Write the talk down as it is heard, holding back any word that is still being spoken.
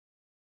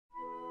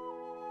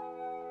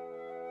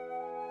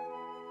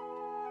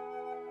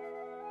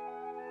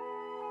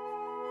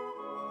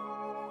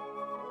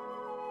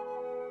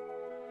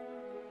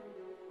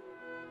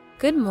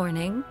Good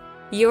morning.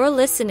 You're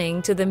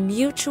listening to the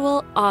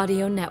Mutual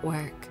Audio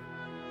Network.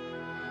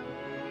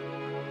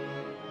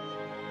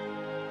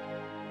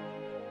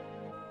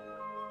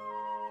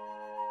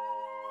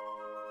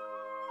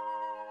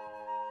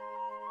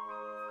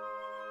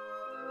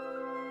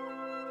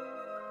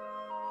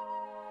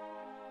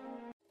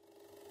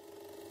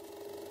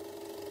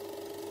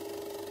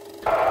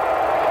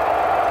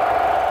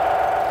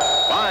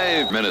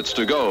 Minutes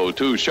to go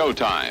to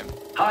showtime.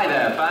 Hi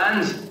there,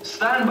 fans.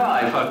 Stand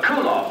by for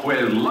Cool Off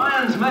with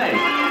Lion's Mane.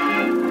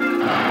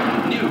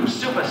 New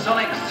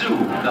Supersonic Zoo,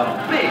 the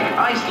big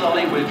ice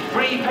lolly with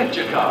free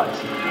picture cards.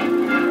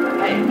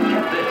 Hey,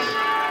 get this.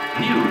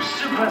 New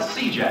Super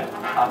Sea-Jet,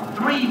 a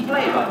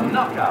 3-flavor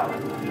knockout.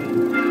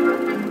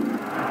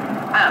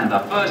 And the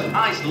first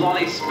ice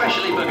lolly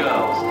specially for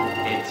girls.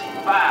 It's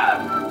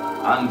fab.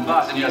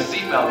 Unfasten your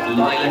seatbelts,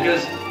 lolly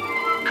lickers.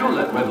 Cool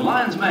it with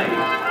Lion's Mane.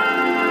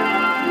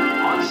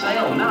 On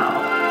sale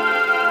now.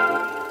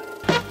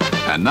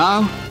 And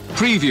now,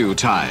 preview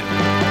time.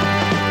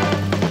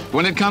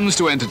 When it comes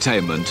to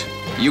entertainment,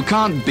 you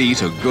can't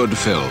beat a good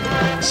film.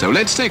 So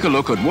let's take a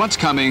look at what's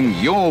coming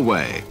your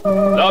way. The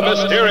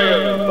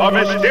Mysterian! The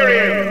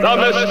Mysterian! The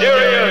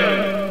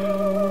Mysterian!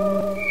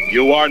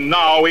 You are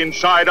now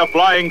inside a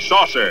flying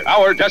saucer.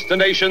 Our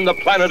destination, the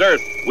planet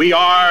Earth. We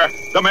are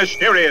the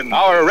Mysterian.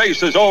 Our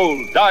race is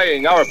old,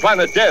 dying, our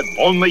planet dead.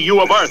 Only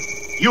you of Earth,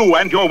 you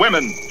and your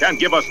women, can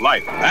give us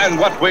life. And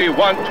what we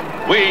want,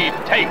 we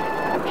take.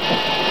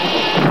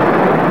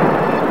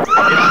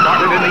 It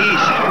started in the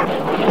east.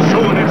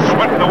 Soon it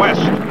swept the west.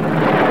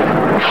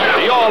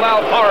 The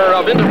all-out horror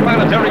of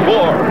interplanetary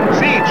war.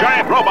 See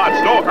giant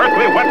robots no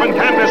earthly weapon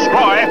can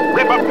destroy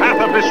rip a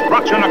path of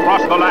destruction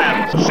across the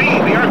land. See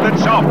the Earth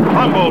itself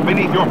crumble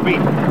beneath your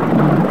feet.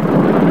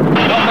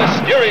 The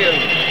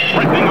Mysterian.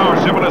 Threatening our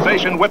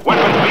civilization with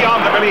weapons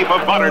beyond the belief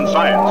of modern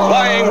science.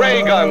 Flying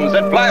ray guns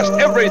that blast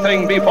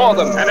everything before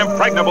them. An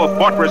impregnable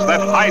fortress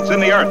that hides in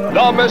the earth.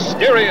 The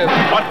Mysterian.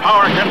 What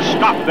power can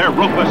stop their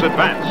ruthless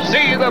advance?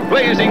 See the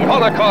blazing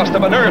holocaust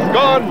of an earth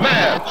gone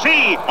mad.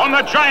 See on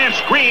the giant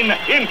screen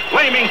in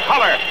flaming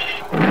color.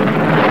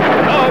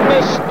 The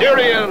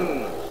Mysterian.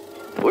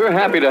 We're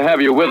happy to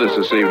have you with us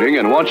this evening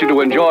and want you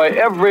to enjoy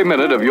every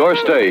minute of your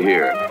stay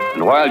here.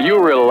 And while you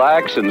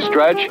relax and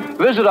stretch,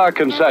 visit our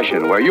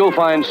concession where you'll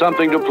find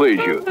something to please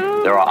you.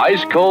 There are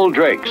ice-cold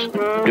drinks,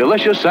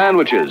 delicious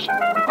sandwiches,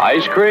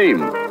 ice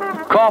cream,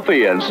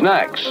 coffee and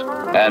snacks,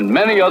 and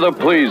many other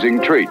pleasing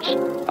treats.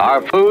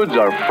 Our foods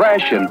are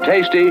fresh and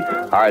tasty,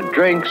 our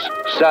drinks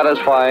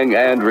satisfying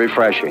and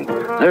refreshing.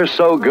 They're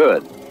so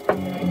good.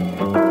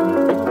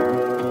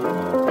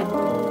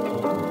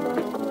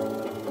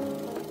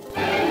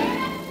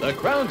 The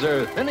crowds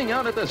are thinning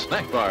out at the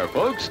snack bar,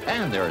 folks,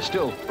 and there are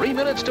still 3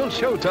 minutes till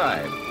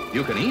showtime.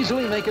 You can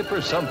easily make it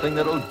for something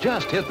that'll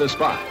just hit the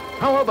spot.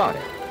 How about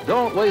it?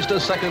 Don't waste a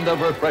second of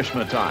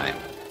refreshment time.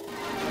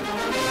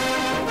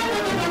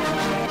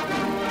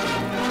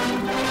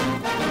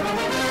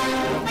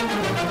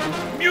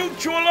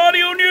 Mutual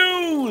Audio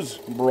News,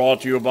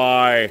 brought to you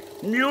by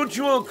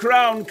Mutual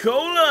Crown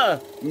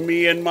Cola,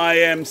 me and my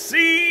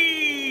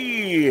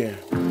MC.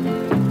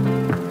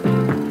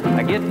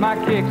 I get my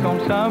kicks on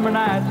summer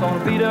nights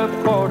on a beat-up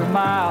quarter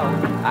mile.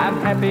 I'm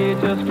happy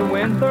just to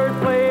win third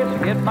place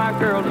and get my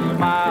girl to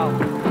smile.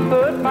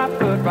 Put my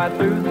foot right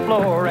through the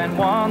floor and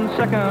won the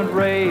second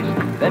race.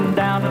 Then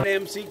down to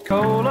MC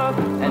Cola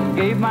and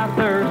gave my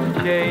thirst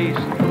a chase.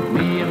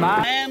 Me and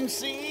my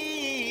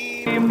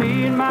MC.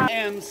 Me and my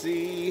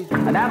MC.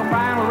 And at the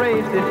final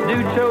race, this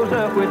dude shows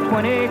up with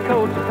 20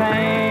 coats of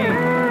paint.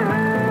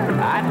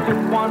 I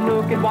took one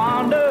look at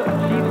Wanda,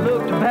 she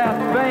looked about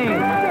to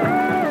faint.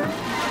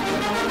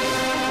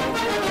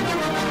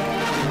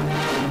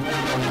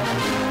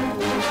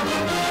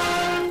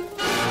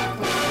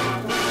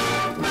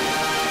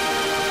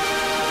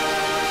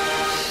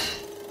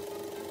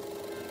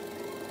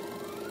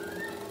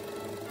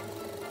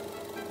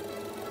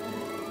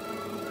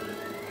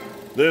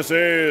 This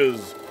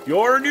is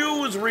your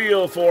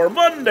newsreel for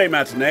Monday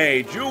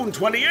Matinee, June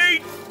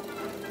 28th.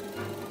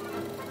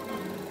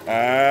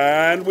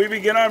 And we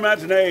begin our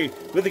matinee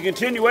with the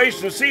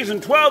continuation of Season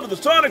 12 of the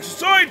Sonic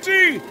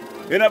Society.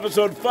 In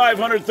Episode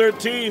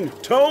 513,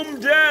 Tome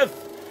Death,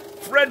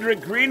 Frederick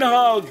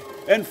Greenhog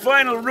and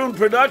Final Rune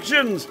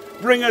Productions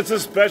bring us a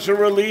special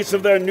release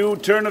of their new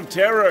Turn of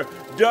Terror,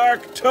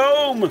 Dark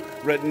Tome,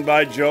 written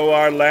by Joe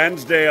R.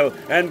 Lansdale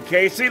and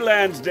Casey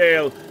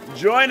Lansdale.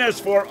 Join us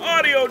for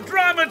audio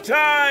drama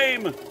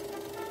time!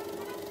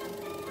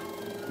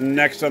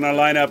 Next on our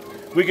lineup,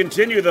 we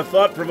continue the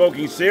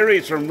thought-provoking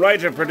series from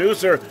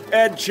writer-producer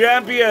Ed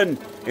Champion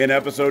in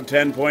episode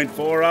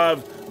 10.4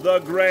 of The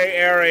Gray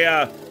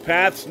Area,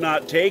 Paths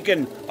Not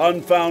Taken,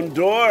 Unfound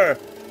Door.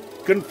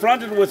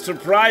 Confronted with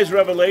surprise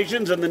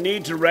revelations and the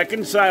need to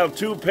reconcile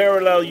two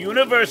parallel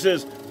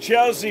universes,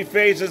 Chelsea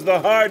faces the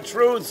hard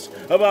truths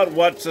about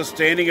what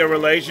sustaining a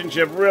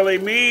relationship really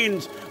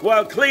means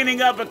while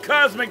cleaning up a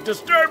cosmic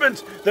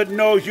disturbance that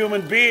no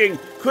human being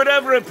could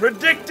ever have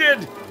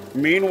predicted.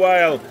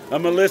 Meanwhile, a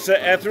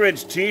Melissa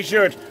Etheridge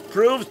t-shirt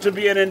proves to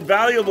be an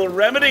invaluable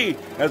remedy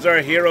as our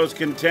heroes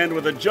contend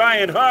with a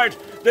giant heart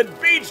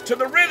that beats to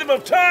the rhythm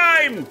of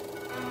time.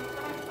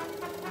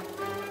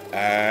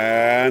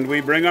 And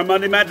we bring our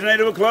Monday Matinee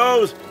to a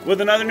close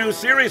with another new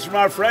series from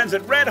our friends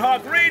at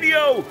Redhawk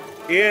Radio.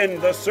 In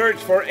The Search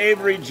for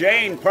Avery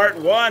Jane, Part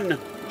 1,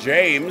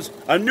 James,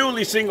 a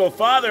newly single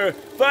father,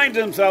 finds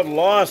himself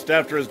lost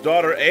after his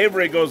daughter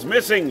Avery goes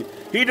missing.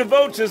 He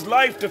devotes his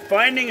life to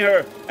finding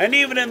her, and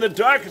even in the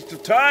darkest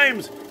of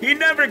times, he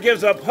never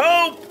gives up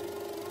hope.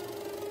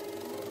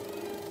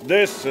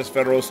 This is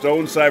Federal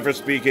Stonecipher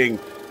speaking,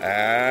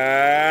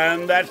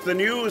 and that's the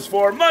news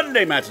for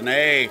Monday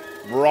Matinee,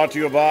 brought to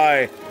you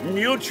by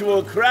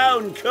Mutual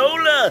Crown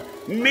Cola,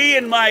 me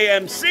and my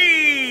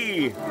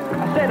MC.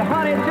 I said,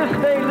 honey, just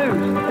stay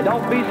loose, and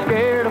don't be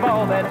scared of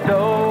all that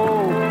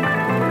dough.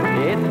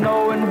 It's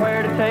knowing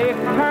where to take a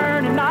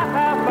turn and not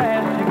how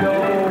fast you go.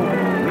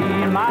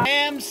 Me and my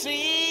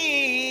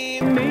MC,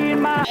 me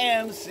and my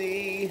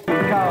MC.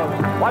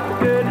 Because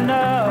what's good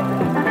enough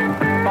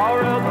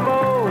for other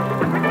folks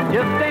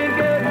just ain't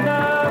good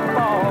enough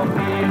for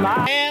me and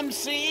my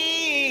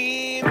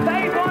MC.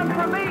 Save one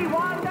for me,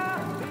 Wanda.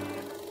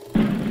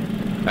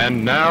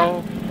 And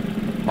now,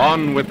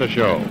 on with the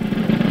show.